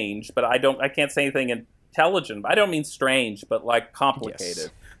strange, but I can't say anything intelligent. I don't mean strange, but like complicated. Yes.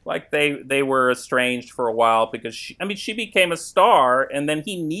 Like they were estranged for a while because she became a star, and then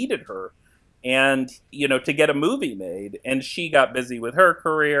he needed her, and to get a movie made, and she got busy with her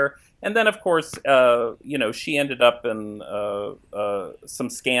career, and then of course she ended up in some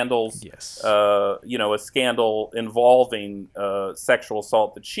scandals. Yes. A scandal involving sexual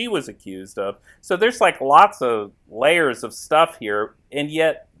assault that she was accused of. So there's like lots of layers of stuff here, and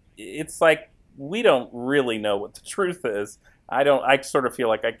yet it's like we don't really know what the truth is. I sort of feel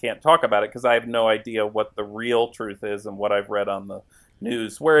like I can't talk about it because I have no idea what the real truth is and what I've read on the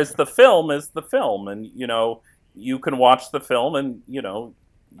news. Whereas the film is the film, and you can watch the film, and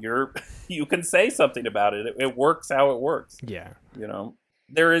you can say something about it. It works how it works. Yeah.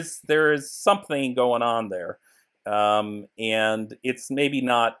 There is something going on there, and it's maybe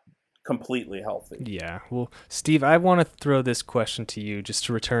not completely healthy. Yeah. Well, Steve, I want to throw this question to you just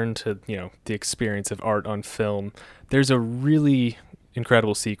to return to, the experience of art on film. There's a really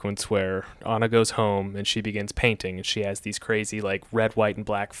incredible sequence where Anna goes home and she begins painting, and she has these crazy like red, white, and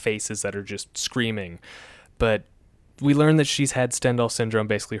black faces that are just screaming. But we learn that she's had Stendhal syndrome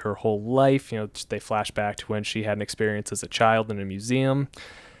basically her whole life. They flash back to when she had an experience as a child in a museum.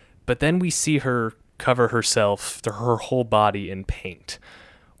 But then we see her cover herself, her whole body in paint,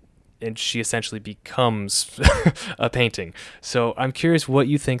 and she essentially becomes a painting. So I'm curious what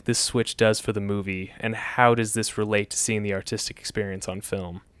you think this switch does for the movie, and how does this relate to seeing the artistic experience on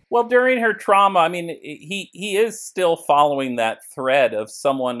film? Well, during her trauma, I mean, he is still following that thread of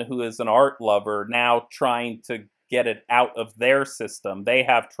someone who is an art lover now trying to get it out of their system. They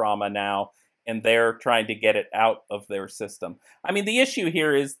have trauma now, and they're trying to get it out of their system. I mean, the issue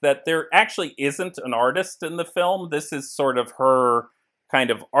here is that there actually isn't an artist in the film. This is sort of her kind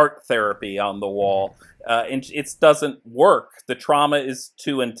of art therapy on the wall, and it doesn't work. The trauma is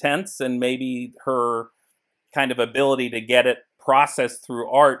too intense, and maybe her kind of ability to get it processed through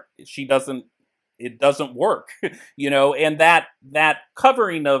art, it doesn't work, and that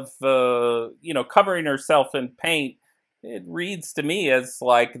covering of, covering herself in paint, it reads to me as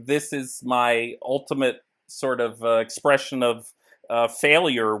like, this is my ultimate sort of expression of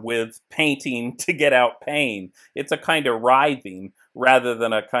failure with painting to get out pain. It's a kind of writhing rather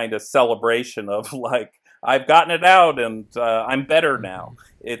than a kind of celebration of like, I've gotten it out and I'm better now.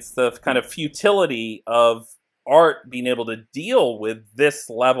 It's the kind of futility of art being able to deal with this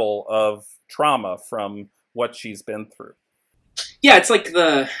level of trauma from what she's been through. Yeah, it's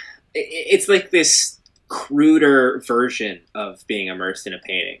like this cruder version of being immersed in a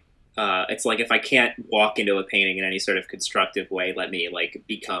painting. It's like, if I can't walk into a painting in any sort of constructive way, let me like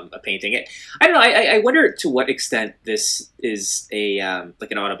become a painting. I don't know. I wonder to what extent this is a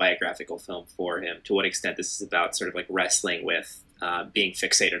like an autobiographical film for him. To what extent this is about sort of like wrestling with being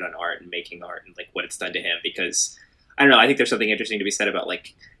fixated on art and making art and like what it's done to him. Because I don't know. I think there's something interesting to be said about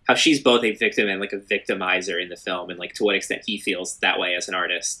like how she's both a victim and like a victimizer in the film, and like to what extent he feels that way as an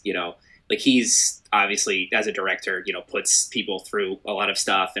artist. Like he's obviously, as a director, puts people through a lot of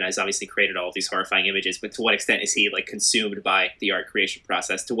stuff and has obviously created all of these horrifying images. But to what extent is he like consumed by the art creation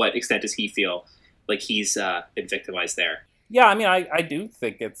process? To what extent does he feel like he's been victimized there? Yeah, I mean, I do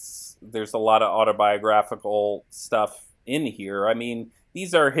think there's a lot of autobiographical stuff in here. I mean,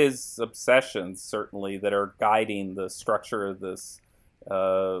 these are his obsessions, certainly, that are guiding the structure of this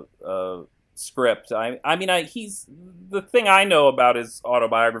script. I mean, he's the thing I know about his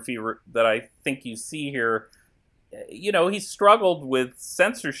autobiography that I think you see here. He struggled with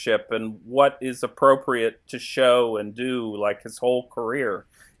censorship and what is appropriate to show and do, like his whole career.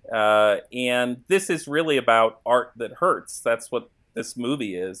 And this is really about art that hurts. That's what this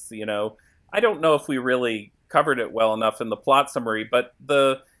movie is. I don't know if we really covered it well enough in the plot summary, but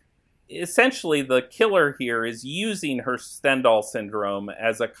essentially the killer here is using her Stendhal syndrome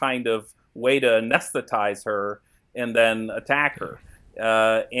as a kind of way to anesthetize her and then attack her.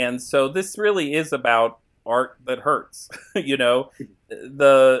 And so this really is about art that hurts, you know.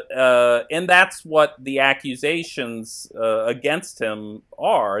 And that's what the accusations against him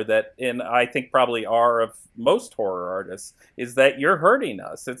are. That, and I think probably are of most horror artists, is that you're hurting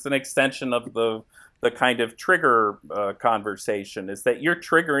us. It's an extension of the kind of trigger conversation. Is that you're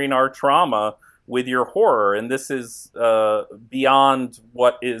triggering our trauma with your horror, and this is beyond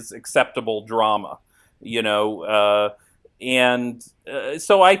what is acceptable drama, you know.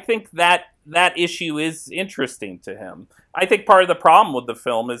 So I think that issue is interesting to him. I think part of the problem with the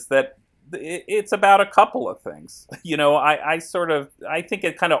film is that it's about a couple of things. You know, I think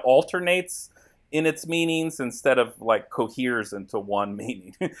it kind of alternates in its meanings instead of like coheres into one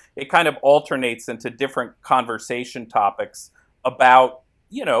meaning. It kind of alternates into different conversation topics about,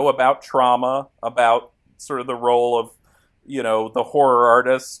 you know, about trauma, about sort of the role of, you know, the horror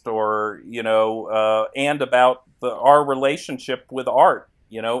artist, or, you know, and about our relationship with art,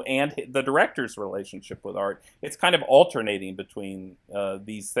 you know, and the director's relationship with art. It's kind of alternating between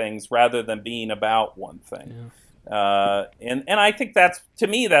these things rather than being about one thing. Yeah. And I think to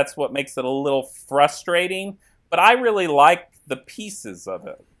me, that's what makes it a little frustrating. But I really like the pieces of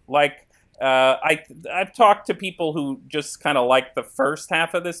it. Like, I've talked to people who just kind of like the first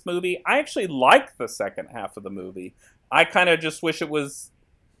half of this movie. I actually like the second half of the movie. I kind of just wish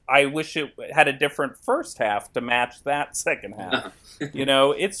I wish it had a different first half to match that second half. You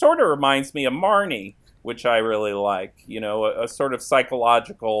know, it sort of reminds me of Marnie, which I really like. You know, a sort of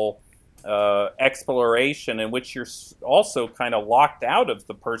psychological exploration in which you're also kind of locked out of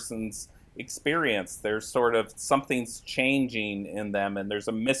the person's experience. There's sort of something's changing in them, and there's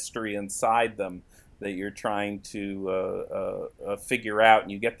a mystery inside them that you're trying to figure out,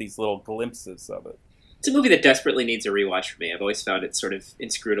 and you get these little glimpses of it. It's a movie that desperately needs a rewatch for me. I've always found it sort of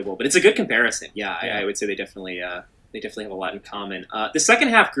inscrutable, but it's a good comparison. Yeah. I would say they definitely have a lot in common. The second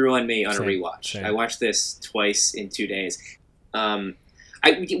half grew on me on a rewatch. Same. I watched this twice in 2 days.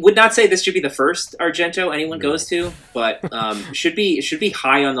 I would not say this should be the first Argento anyone goes to, but should be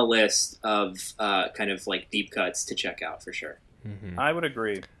high on the list of kind of like deep cuts to check out for sure. Mm-hmm. I would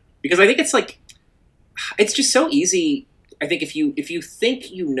agree, because I think it's just so easy. I think if you think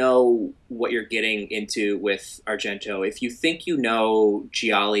you know what you're getting into with Argento, if you think you know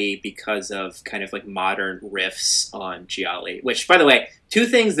Gialli because of kind of like modern riffs on Gialli, which, by the way, two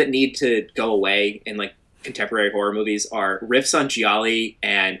things that need to go away in like contemporary horror movies are riffs on Gialli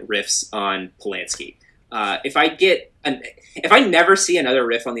and riffs on Polanski. If I never see another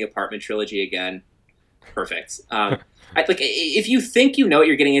riff on the Apartment trilogy again, perfect. If you think you know what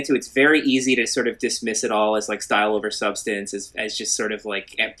you're getting into, it's very easy to sort of dismiss it all as like style over substance, as just sort of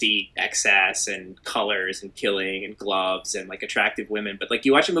like empty excess and colors and killing and gloves and like attractive women. But like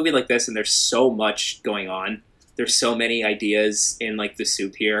you watch a movie like this and there's so much going on. There's so many ideas in like the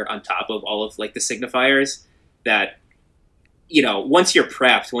soup here on top of all of like the signifiers that, you know, once you're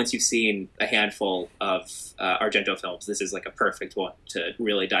prepped, once you've seen a handful of Argento films, this is like a perfect one to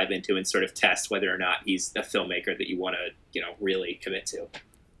really dive into and sort of test whether or not he's a filmmaker that you want to, you know, really commit to.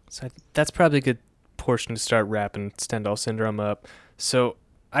 So that's probably a good portion to start wrapping Stendhal Syndrome up. So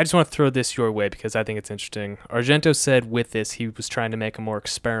I just want to throw this your way because I think it's interesting. Argento said with this he was trying to make a more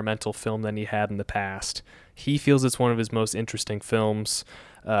experimental film than he had in the past. He feels it's one of his most interesting films.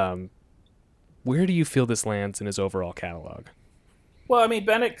 Where do you feel this lands in his overall catalog? Well, I mean,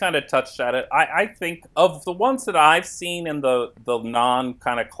 Bennett kind of touched at it. I think of the ones that I've seen in the non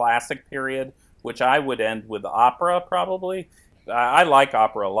kind of classic period, which I would end with Opera probably. I like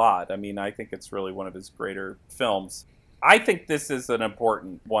Opera a lot. I mean, I think it's really one of his greater films. I think this is an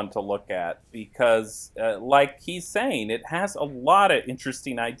important one to look at because, like he's saying, it has a lot of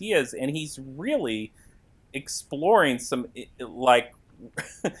interesting ideas, and he's really exploring some like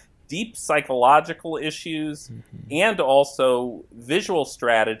deep psychological issues and also visual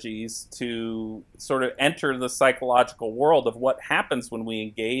strategies to sort of enter the psychological world of what happens when we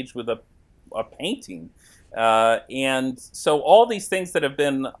engage with a painting. And so all these things that have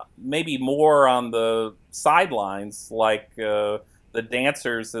been maybe more on the sidelines, like the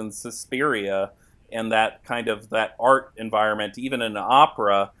dancers in Suspiria and that kind of that art environment, even in an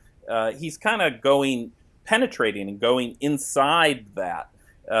opera, he's kind of penetrating and going inside that.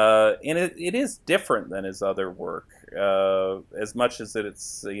 And it is different than his other work, as much as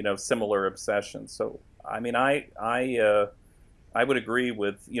it's, you know, similar obsession. So, I mean, I would agree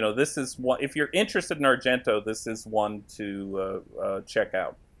with, you know, this is one, if you're interested in Argento, this is one to check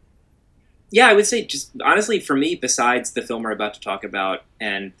out. Yeah, I would say just honestly for me, besides the film we're about to talk about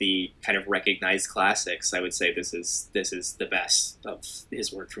and the kind of recognized classics, I would say this is the best of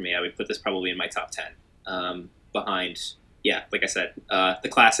his work for me. I would put this probably in my top 10. behind, yeah, like I said, the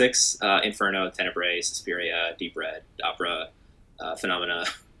classics, Inferno, Tenebrae, Suspiria, Deep Red, Opera, Phenomena,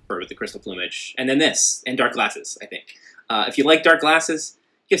 Bird with the Crystal Plumage, and then this, and Dark Glasses, I think. If you like Dark Glasses,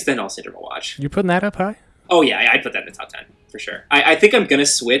 give Stendhal Syndrome a watch. You're putting that up high? Oh yeah, I'd put that in the top 10 for sure. I think I'm gonna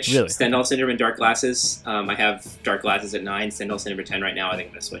switch Really? Stendhal Syndrome and Dark Glasses. I have Dark Glasses at 9, Stendhal Syndrome at 10 right now. I think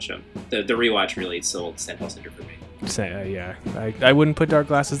I'm gonna switch them. The rewatch really sold Stendhal Syndrome for me. Yeah, I wouldn't put Dark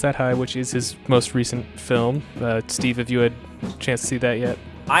Glasses that high, which is his most recent film. Steve, have you had a chance to see that yet?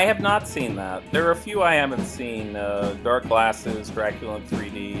 I have not seen that. There are a few I haven't seen. Dark Glasses, Dracula in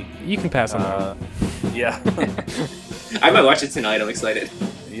 3D. You can pass on that. Yeah. I might watch it tonight. I'm excited.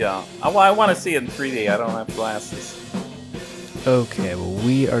 Yeah. I want to see it in 3D. I don't have glasses. Okay, well,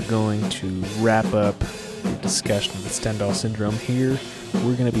 we are going to wrap up the discussion of the Stendhal Syndrome here.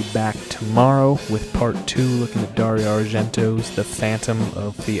 We're going to be back tomorrow with part 2, looking at Dario Argento's The Phantom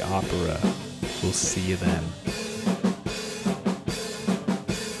of the Opera. We'll see you then.